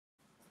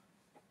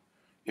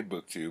Hey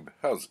BookTube,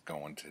 how's it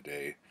going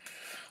today?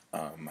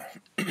 Um,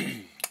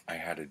 I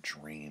had a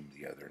dream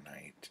the other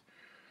night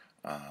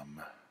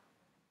um,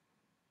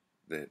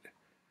 that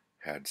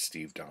had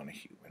Steve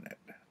Donahue in it.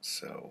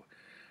 So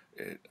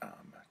it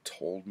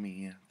told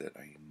me that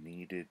I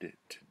needed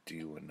to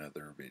do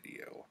another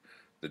video.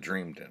 The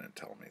dream didn't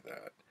tell me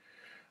that.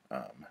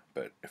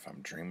 But if I'm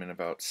dreaming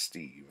about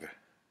Steve,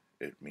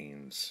 it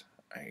means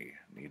I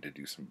need to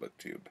do some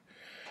BookTube.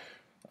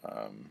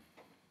 Um,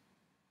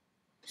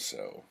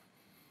 so,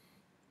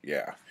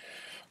 yeah.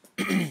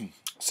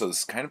 So this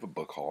is kind of a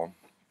book haul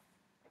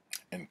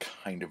and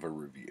kind of a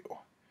review.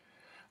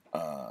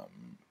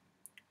 Um,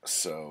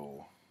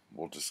 so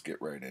we'll just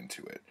get right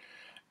into it.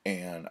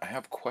 And I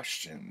have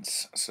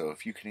questions, so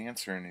if you can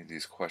answer any of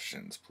these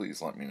questions,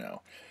 please let me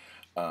know.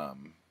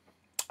 Um,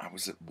 I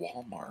was at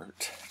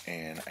Walmart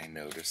and I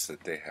noticed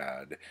that they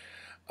had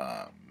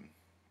um,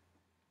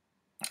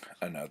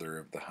 another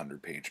of the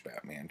 100-page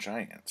Batman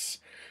Giants.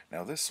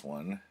 Now, this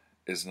one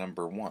is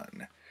number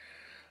one.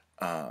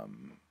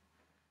 Um,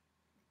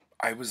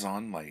 I was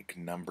on like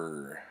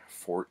number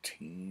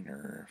 14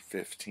 or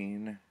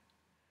 15,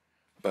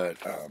 but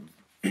I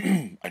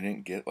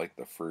didn't get like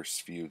the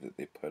first few that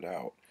they put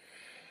out.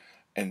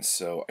 And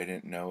so I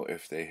didn't know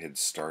if they had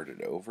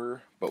started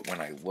over, but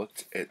when I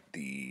looked at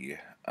the,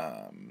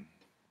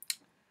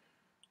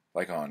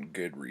 like on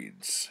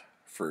Goodreads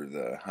for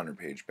the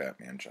 100-page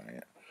Batman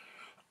Giant,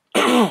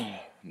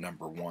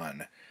 number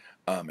one,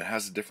 it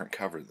has a different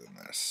cover than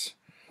this.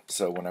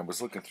 So when I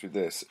was looking through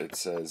this, it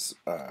says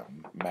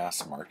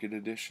mass market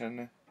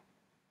edition.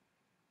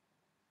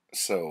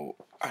 So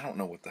I don't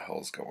know what the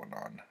hell's going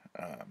on.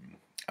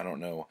 I don't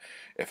know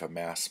if a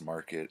mass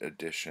market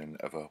edition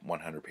of a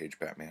 100-page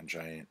Batman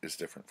Giant is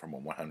different from a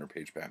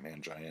 100-page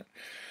Batman Giant,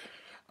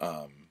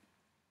 or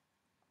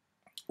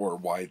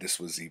why this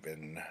was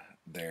even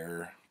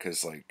there.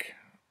 Because, like,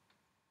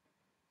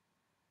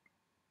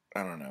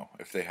 I don't know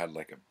if they had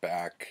like a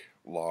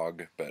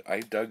backlog, but I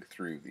dug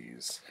through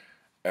these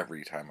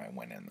every time I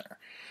went in there,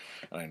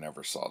 and I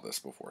never saw this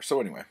before. So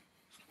anyway,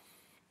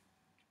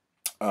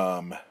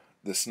 um,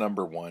 this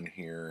number one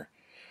here,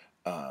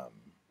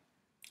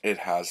 it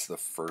has the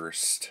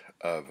first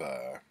of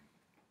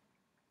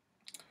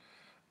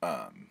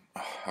how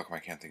come I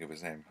can't think of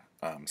his name?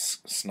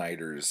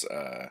 Snyder's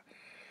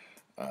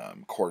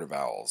Court of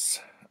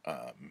Owls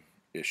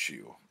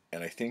issue,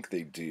 and I think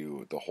they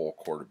do the whole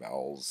Court of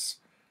Owls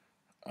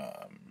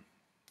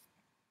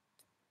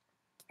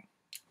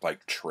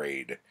like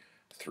trade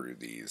through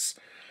these,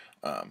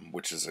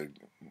 which is a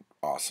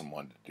awesome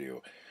one to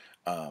do.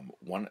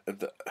 One of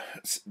the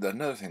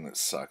another thing that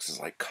sucks is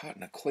like caught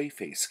in a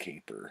Clayface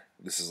caper.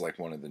 This is like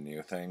one of the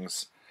new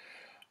things.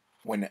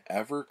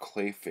 Whenever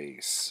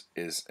Clayface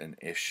is an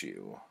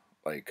issue,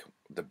 like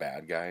the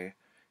bad guy,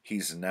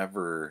 he's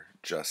never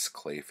just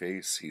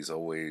Clayface. He's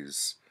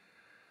always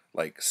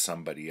like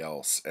somebody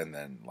else, and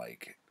then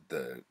like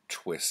the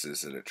twist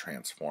is that it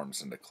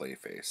transforms into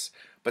Clayface.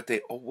 But they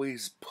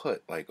always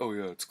put like, oh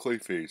yeah, it's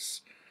Clayface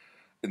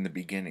in the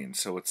beginning.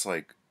 So it's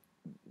like,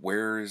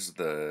 where is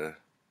the,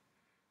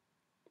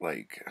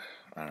 like,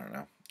 I don't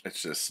know.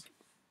 It's just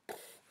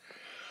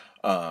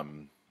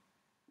um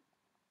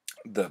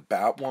the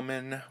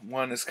Batwoman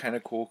one is kind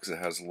of cool because it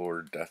has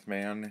Lord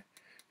Deathman,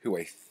 who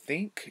I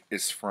think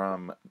is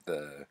from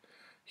the,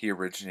 he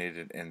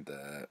originated in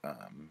the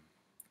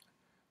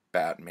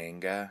Bat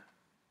manga,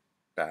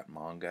 Bat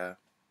manga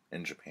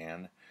in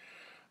Japan,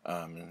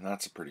 and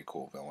that's a pretty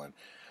cool villain.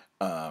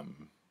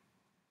 Um,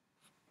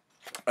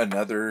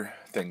 Another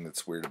thing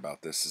that's weird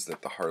about this is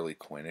that the Harley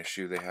Quinn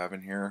issue they have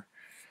in here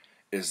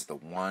is the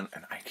one,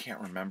 and I can't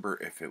remember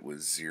if it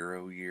was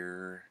 0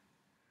 year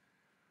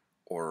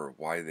or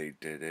why they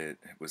did it.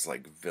 It was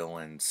like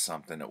villain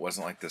something. It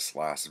wasn't like this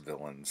last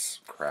villains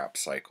crap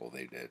cycle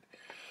they did.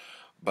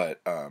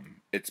 But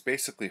it's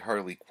basically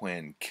Harley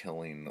Quinn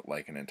killing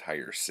like an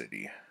entire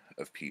city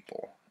of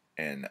people.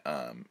 And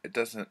it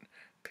doesn't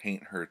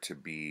paint her to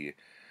be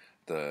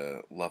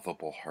the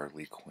lovable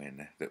Harley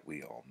Quinn that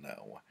we all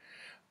know.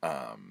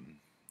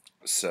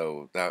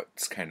 So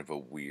that's kind of a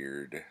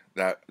weird,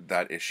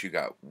 that issue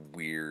got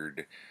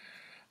weird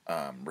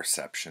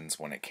receptions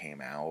when it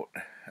came out.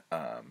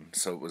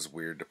 So it was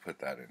weird to put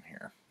that in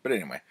here. But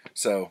anyway,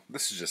 so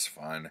this is just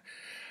fun.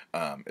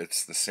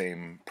 It's the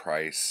same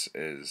price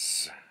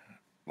as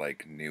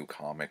like new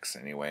comics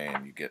anyway,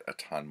 and you get a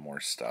ton more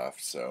stuff.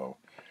 So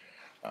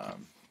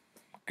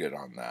good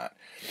on that.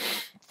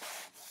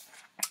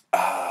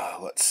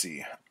 Let's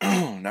see.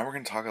 Now we're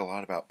going to talk a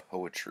lot about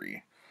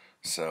poetry.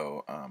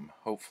 So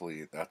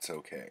hopefully that's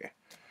okay.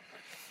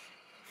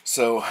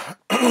 So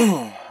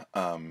a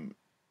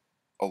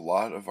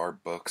lot of our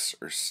books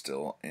are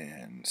still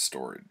in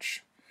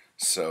storage.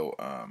 So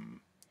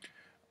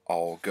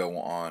I'll go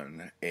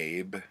on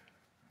Abe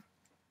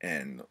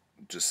and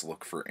just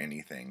look for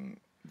anything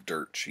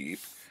dirt cheap.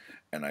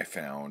 And I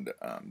found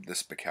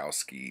this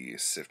Bukowski,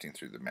 Sifting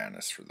Through the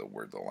Madness for the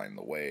Word, the Line,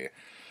 the Way.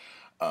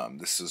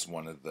 This is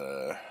one of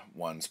the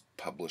ones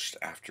published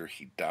after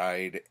he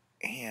died,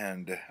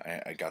 and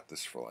I got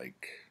this for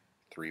like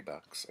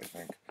 $3, I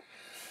think.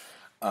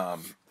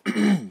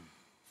 Um,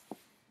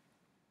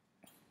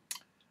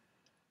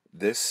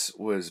 this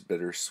was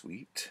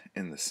bittersweet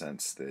in the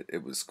sense that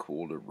it was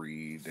cool to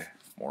read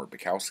more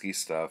Bukowski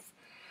stuff,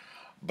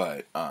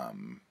 but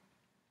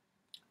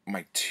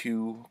my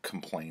two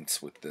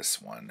complaints with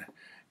this one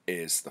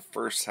is the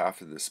first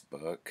half of this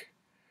book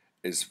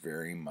is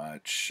very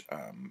much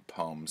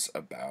poems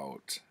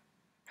about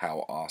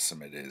how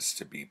awesome it is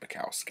to be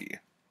Bukowski.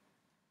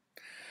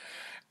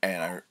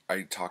 And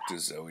I talked to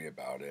Zoe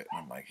about it,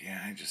 and I'm like,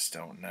 yeah, I just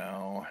don't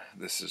know.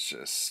 This is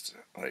just,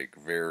 like,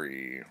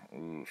 very,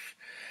 oof.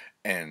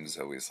 And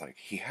Zoe's like,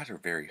 he had a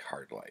very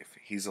hard life.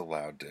 He's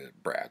allowed to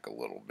brag a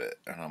little bit.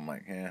 And I'm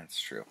like, yeah,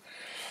 it's true.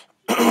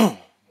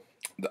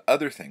 The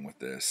other thing with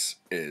this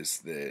is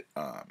that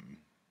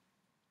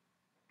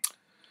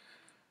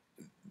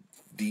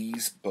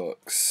these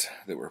books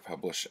that were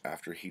published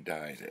after he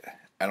died,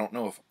 I don't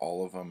know if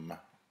all of them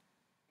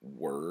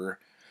were,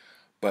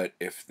 but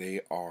if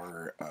they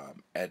are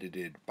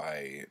edited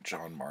by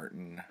John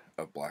Martin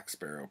of Black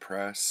Sparrow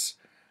Press,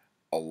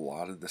 a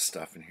lot of the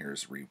stuff in here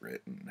is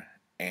rewritten.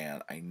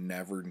 And I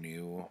never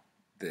knew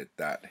that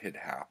that had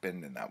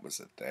happened and that was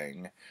a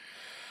thing.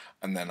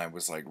 And then I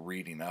was like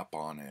reading up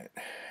on it,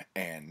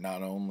 and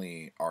not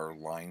only are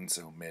lines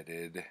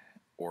omitted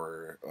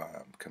or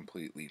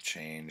completely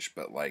changed,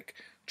 but like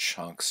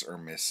chunks are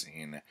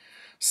missing,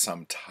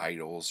 some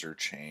titles are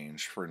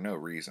changed for no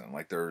reason.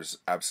 Like there's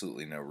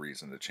absolutely no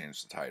reason to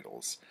change the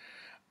titles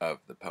of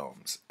the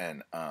poems.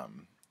 And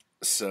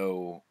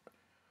so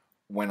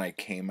when I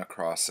came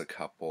across a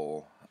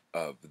couple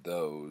of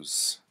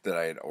those that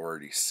I had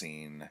already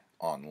seen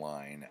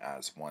online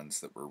as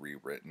ones that were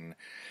rewritten,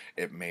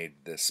 it made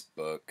this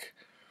book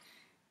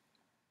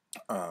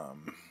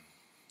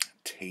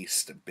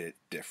taste a bit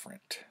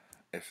different,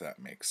 if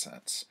that makes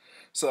sense.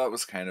 So that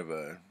was kind of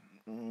I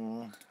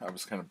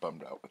was kind of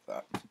bummed out with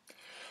that.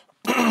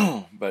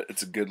 But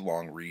it's a good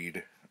long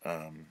read.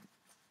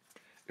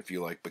 If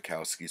you like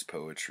Bukowski's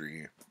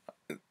poetry,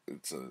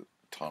 it's a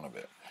ton of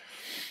it.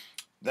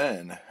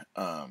 Then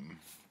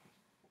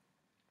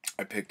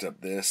I picked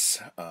up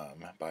this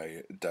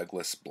by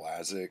Douglas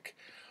Blazek,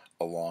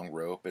 A Long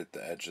Rope at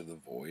the Edge of the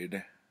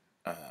Void,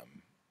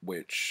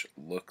 which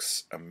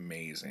looks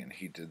amazing.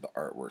 He did the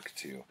artwork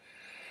too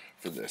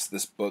for this.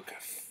 This book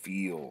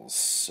feels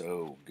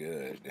so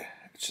good.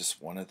 It's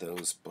just one of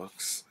those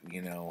books,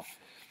 you know,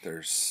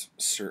 there's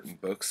certain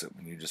books that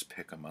when you just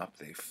pick them up,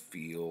 they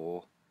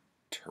feel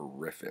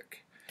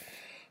terrific.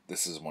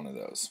 This is one of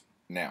those.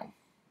 Now,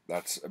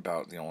 that's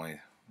about the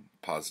only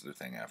positive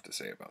thing I have to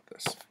say about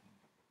this.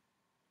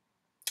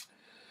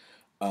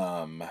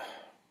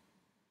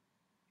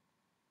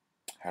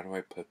 How do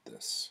I put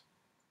this?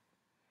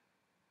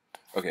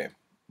 Okay,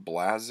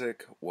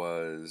 Blazek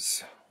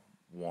was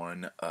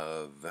one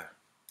of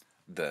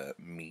the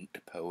meat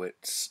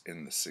poets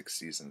in the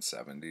 60s and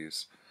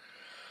 70s.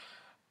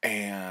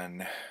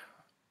 And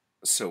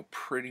so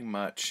pretty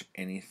much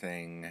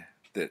anything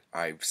that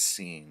I've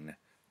seen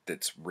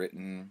that's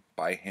written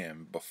by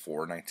him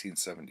before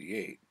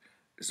 1978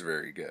 is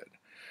very good.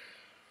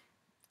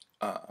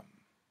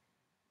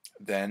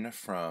 Then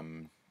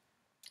from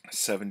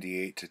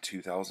 78 to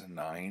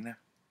 2009,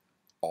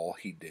 all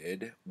he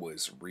did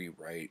was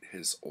rewrite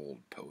his old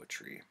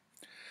poetry.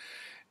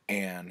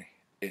 And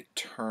it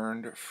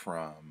turned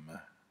from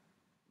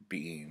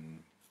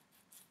being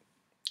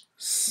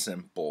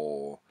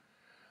simple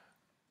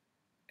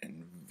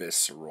and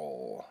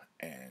visceral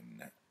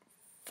and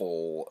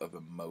full of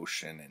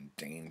emotion and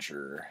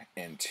danger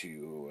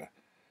into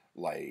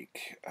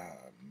like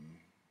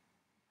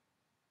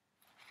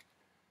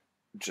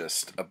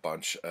just a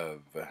bunch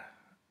of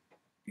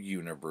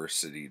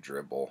university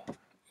dribble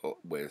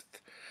with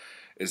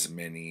as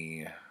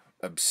many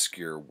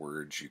obscure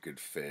words you could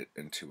fit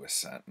into a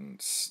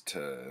sentence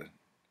to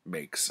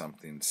make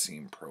something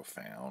seem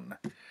profound.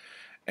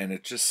 And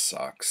it just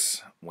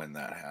sucks when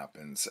that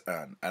happens.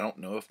 I don't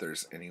know if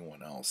there's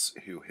anyone else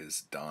who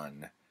has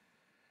done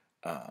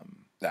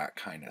that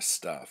kind of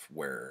stuff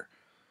where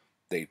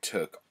they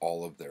took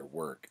all of their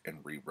work and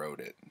rewrote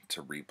it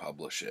to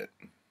republish it.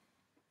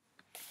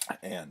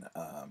 And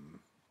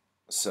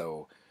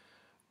so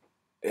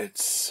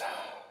it's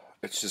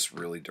just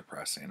really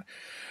depressing.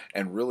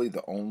 And really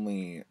the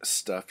only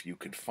stuff you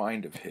could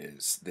find of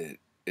his that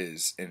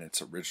is in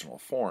its original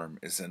form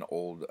is in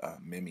old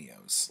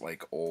mimeos,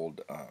 like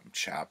old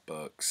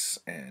chapbooks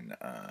and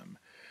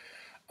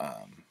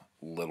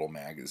little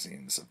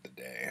magazines of the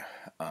day.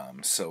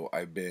 So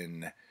I've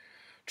been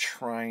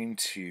trying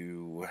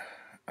to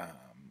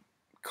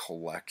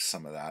collect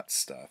some of that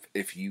stuff.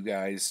 If you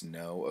guys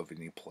know of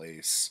any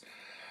place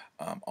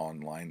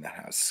online that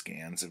has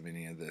scans of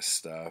any of this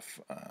stuff,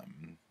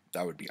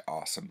 that would be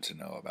awesome to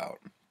know about,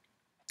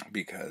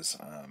 because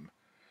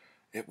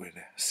it would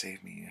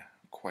save me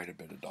quite a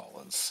bit of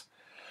dollars.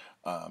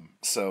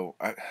 So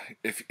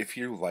if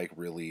you like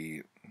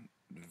really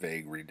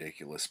vague,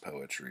 ridiculous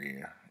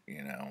poetry,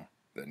 you know,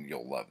 then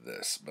you'll love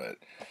this. But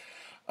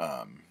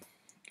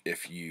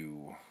if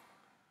you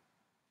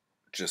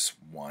just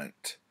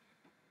want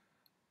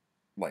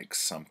like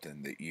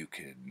something that you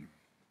could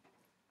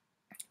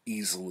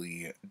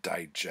easily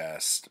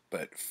digest,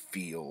 but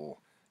feel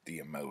the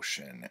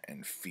emotion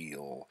and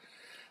feel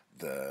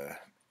the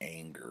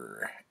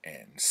anger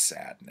and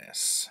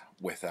sadness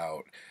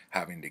without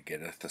having to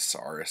get a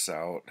thesaurus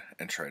out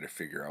and try to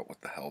figure out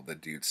what the hell the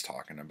dude's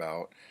talking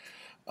about.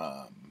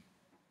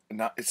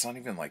 It's not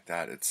even like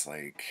that. It's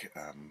like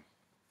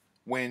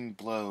wind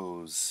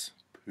blows,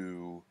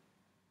 poo,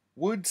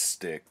 wood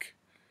stick,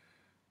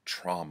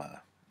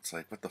 trauma. It's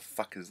like, what the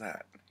fuck is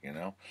that? You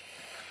know?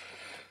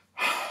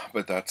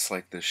 But that's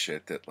like the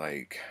shit that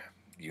like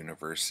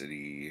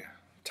university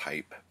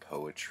type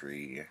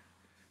poetry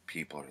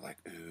people are like,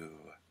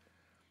 ooh,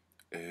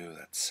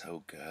 that's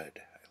so good.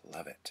 I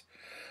love it.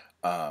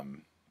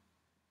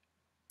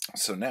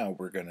 So now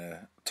we're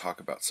gonna talk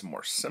about some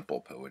more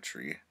simple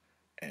poetry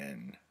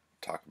and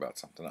talk about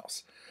something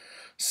else.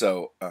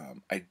 So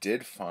I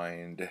did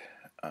find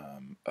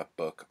a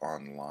book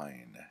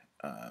online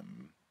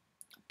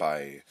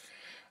by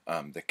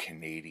the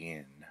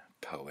Canadian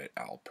poet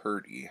Al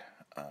Purdy.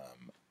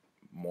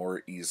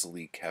 More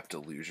easily kept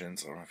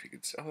illusions. I don't know if you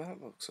could say, oh,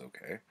 that looks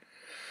okay.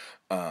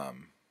 I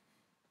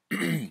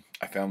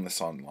found this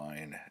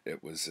online.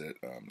 It was at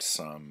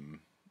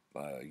some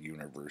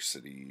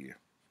university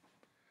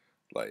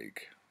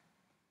like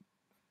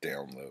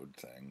download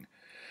thing.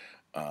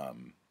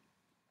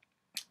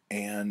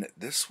 And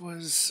this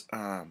was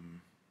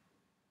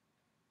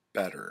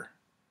better.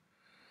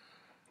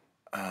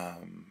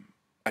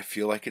 I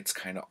feel like it's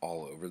kind of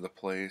all over the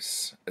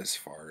place as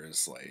far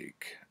as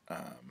like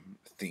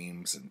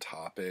themes and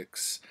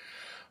topics,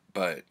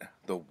 but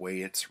the way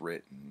it's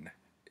written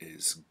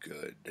is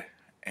good,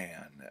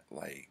 and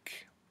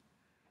like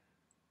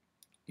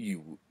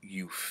you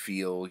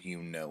feel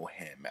you know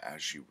him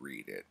as you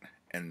read it,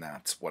 and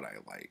that's what I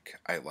like.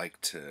 I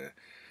like to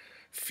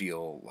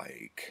feel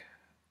like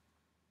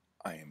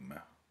I'm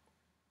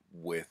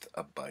with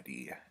a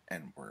buddy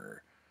and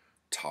we're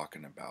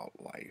talking about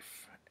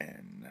life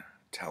and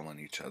telling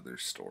each other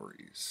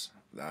stories.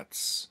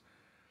 That's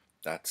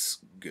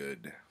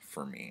good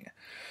for me.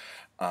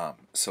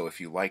 So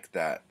if you like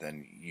that,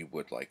 then you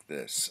would like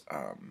this.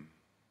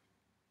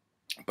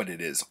 But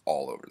it is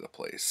all over the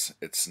place.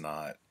 It's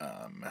not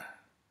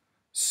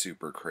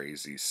super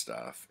crazy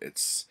stuff.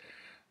 It's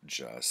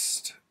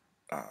just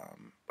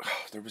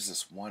there was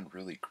this one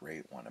really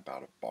great one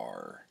about a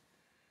bar.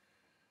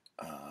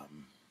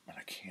 And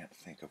I can't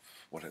think of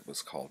what it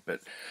was called,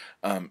 but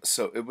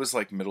so it was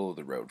like middle of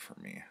the road for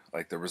me.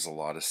 Like there was a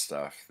lot of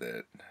stuff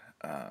that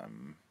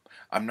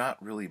I'm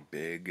not really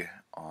big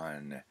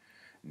on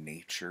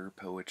nature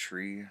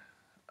poetry.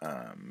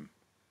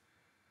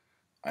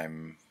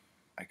 I'm,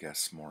 I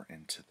guess, more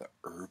into the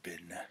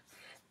urban.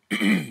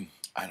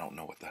 I don't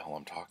know what the hell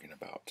I'm talking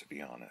about, to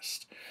be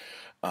honest.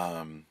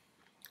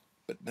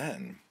 But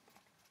then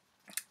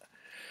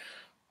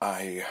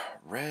I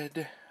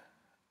read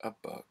a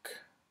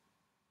book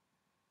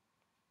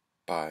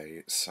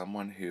by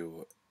someone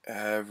who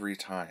every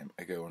time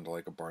I go into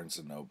like a Barnes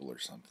and Noble or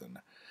something,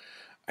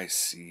 I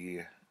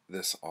see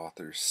this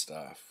author's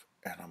stuff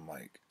and I'm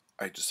like,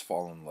 I just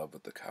fall in love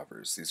with the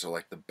covers. These are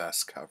like the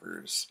best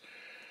covers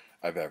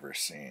I've ever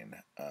seen.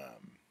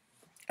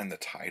 And the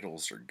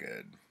titles are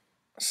good.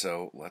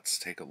 So let's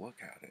take a look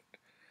at it.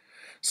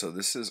 So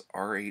this is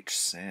R.H.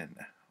 Sin,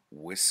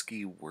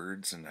 Whiskey,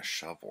 Words, and a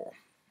Shovel.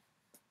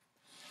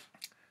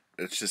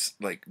 It's just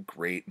like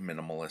great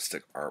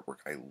minimalistic artwork.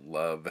 I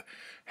love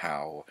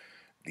how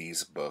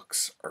these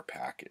books are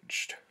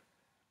packaged.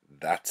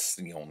 That's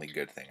the only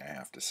good thing I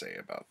have to say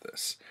about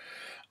this.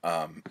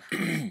 I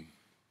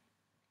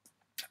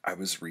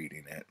was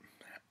reading it.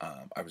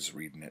 I was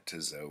reading it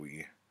to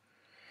Zoe.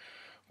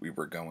 We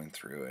were going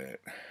through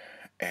it,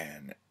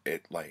 and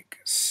it like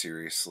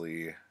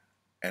seriously,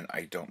 and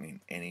I don't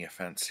mean any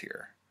offense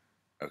here,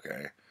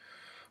 okay?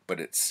 But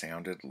it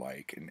sounded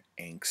like an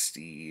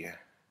angsty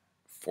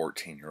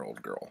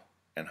 14-year-old girl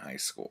in high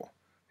school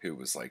who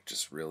was like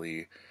just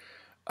really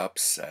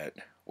upset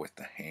with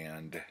the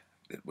hand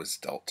that was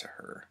dealt to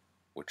her,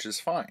 which is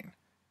fine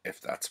if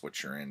that's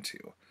what you're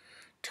into.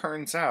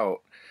 Turns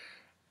out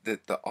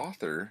that the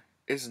author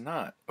is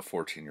not a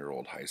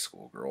 14-year-old high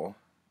school girl,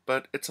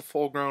 but it's a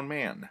full-grown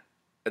man,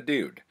 a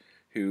dude,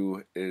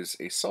 who is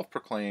a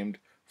self-proclaimed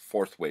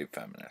fourth-wave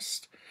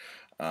feminist.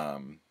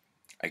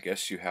 I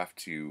guess you have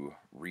to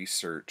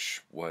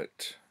research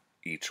what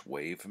each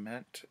wave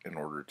meant in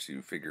order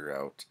to figure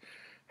out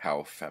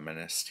how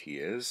feminist he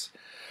is.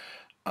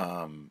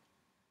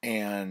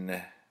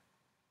 And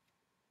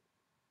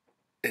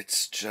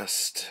it's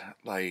just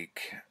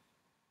like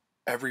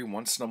every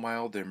once in a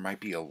while there might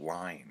be a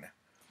line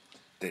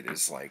that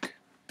is like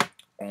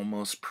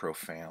almost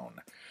profound,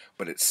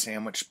 but it's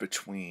sandwiched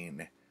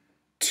between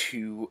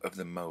two of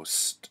the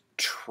most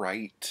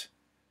trite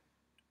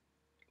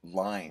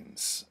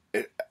lines.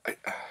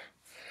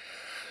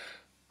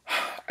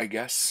 I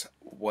guess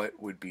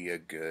what would be a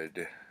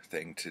good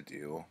thing to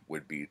do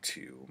would be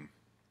to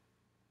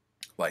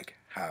like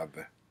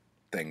have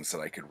things that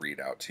I could read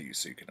out to you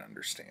so you can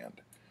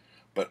understand.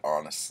 But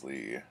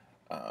honestly,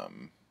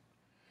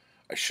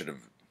 I should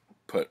have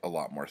put a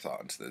lot more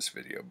thought into this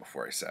video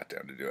before I sat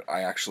down to do it.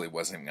 I actually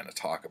wasn't even going to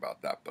talk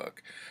about that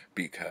book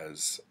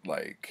because,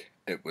 like,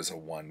 it was a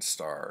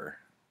 1-star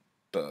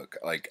book.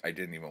 Like, I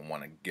didn't even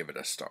want to give it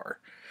a star.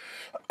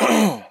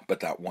 But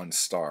that 1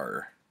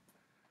 star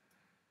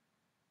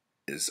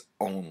is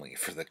only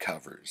for the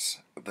covers.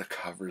 The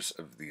covers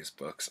of these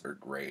books are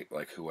great.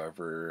 Like,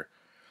 whoever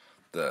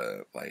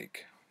the,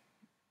 like,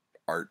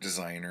 art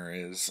designer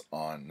is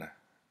on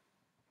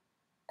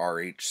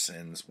R.H.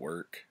 Sin's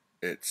work,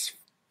 it's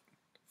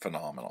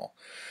phenomenal.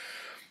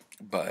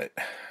 But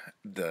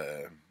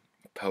the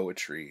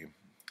poetry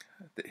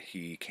that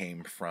he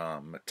came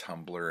from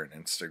Tumblr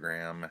and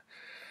Instagram,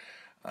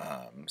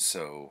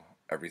 so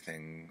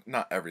everything,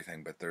 not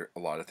everything, but there, a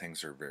lot of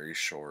things are very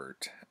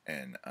short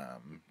and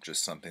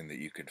just something that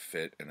you could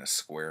fit in a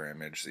square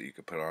image that you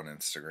could put on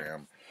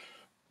Instagram.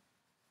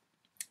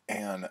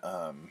 And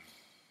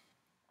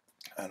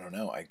I don't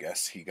know, I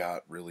guess he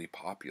got really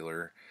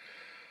popular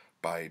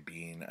by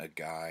being a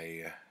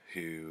guy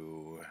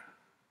who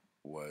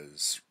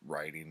was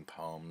writing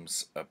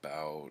poems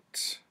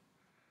about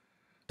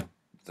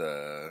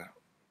the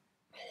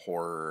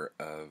horror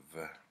of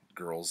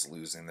girls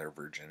losing their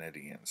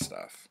virginity and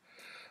stuff.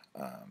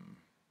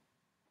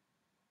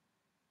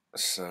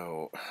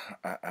 So,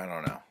 I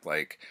don't know.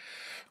 Like,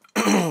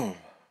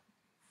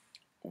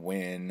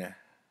 when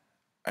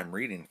I'm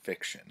reading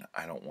fiction,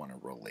 I don't want to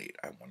relate.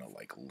 I want to,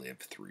 like, live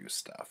through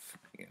stuff,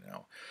 you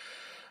know,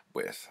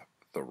 with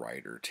the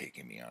writer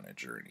taking me on a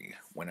journey.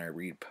 When I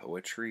read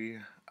poetry,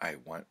 I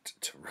want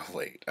to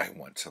relate. I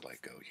want to,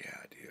 like, go,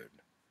 yeah, dude,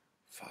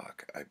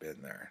 fuck, I've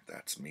been there.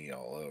 That's me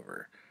all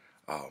over.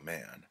 Oh,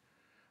 man.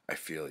 I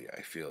feel ya.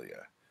 I feel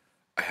ya.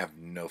 I have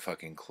no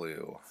fucking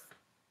clue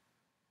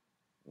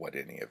what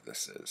any of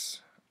this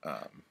is,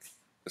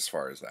 as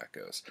far as that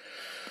goes.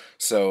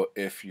 So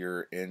if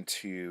you're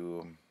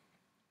into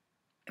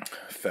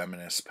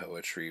feminist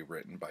poetry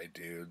written by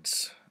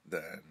dudes,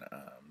 then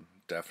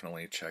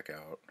definitely check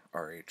out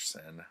R.H.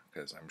 Sin,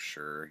 because I'm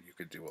sure you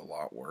could do a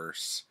lot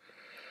worse.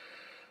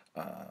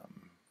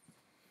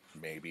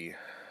 Maybe.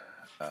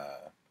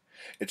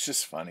 It's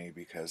just funny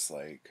because,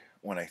 like,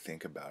 when I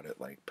think about it,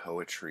 like,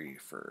 poetry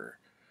for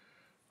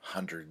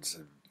hundreds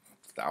of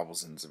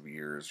thousands of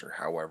years, or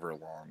however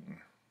long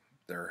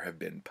there have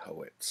been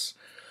poets.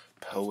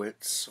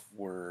 Poets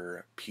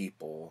were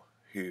people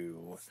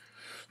who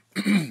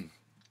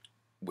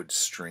would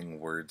string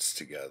words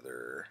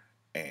together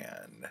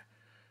and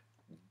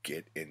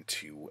get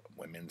into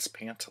women's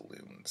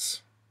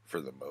pantaloons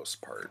for the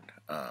most part.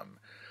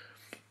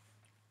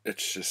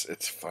 It's just,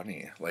 it's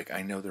funny. Like,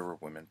 I know there were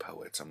women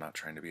poets. I'm not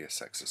trying to be a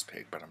sexist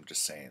pig, but I'm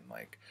just saying,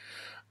 like,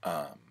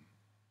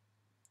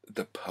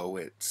 the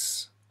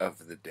poets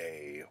of the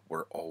day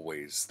were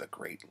always the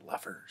great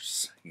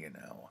lovers, you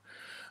know,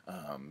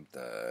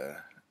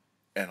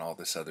 and all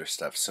this other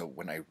stuff. So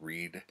when I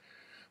read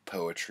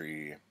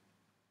poetry,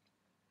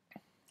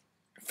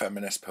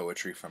 feminist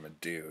poetry from a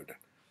dude,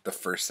 the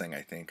first thing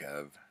I think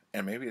of,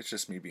 and maybe it's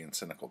just me being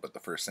cynical, but the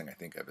first thing I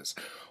think of is,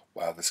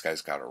 wow, this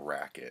guy's got a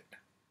racket.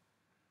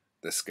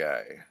 This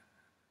guy,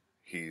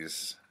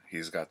 he's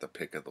got the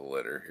pick of the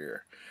litter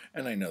here.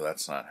 And I know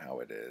that's not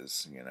how it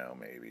is, you know,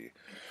 maybe.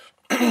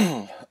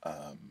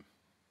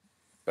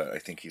 But I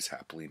think he's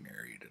happily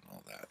married and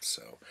all that,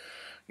 so,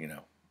 you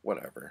know,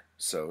 whatever.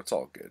 So it's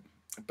all good.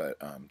 But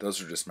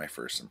those are just my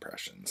first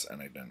impressions,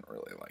 and I didn't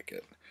really like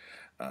it.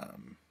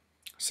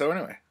 So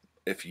anyway,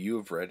 if you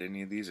have read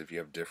any of these, if you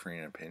have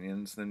differing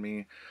opinions than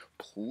me,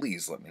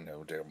 please let me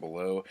know down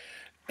below.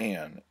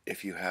 And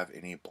if you have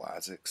any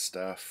blazek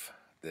stuff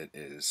that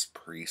is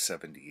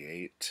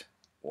pre-78,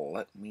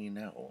 let me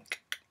know.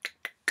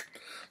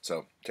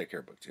 So, take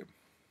care, BookTube.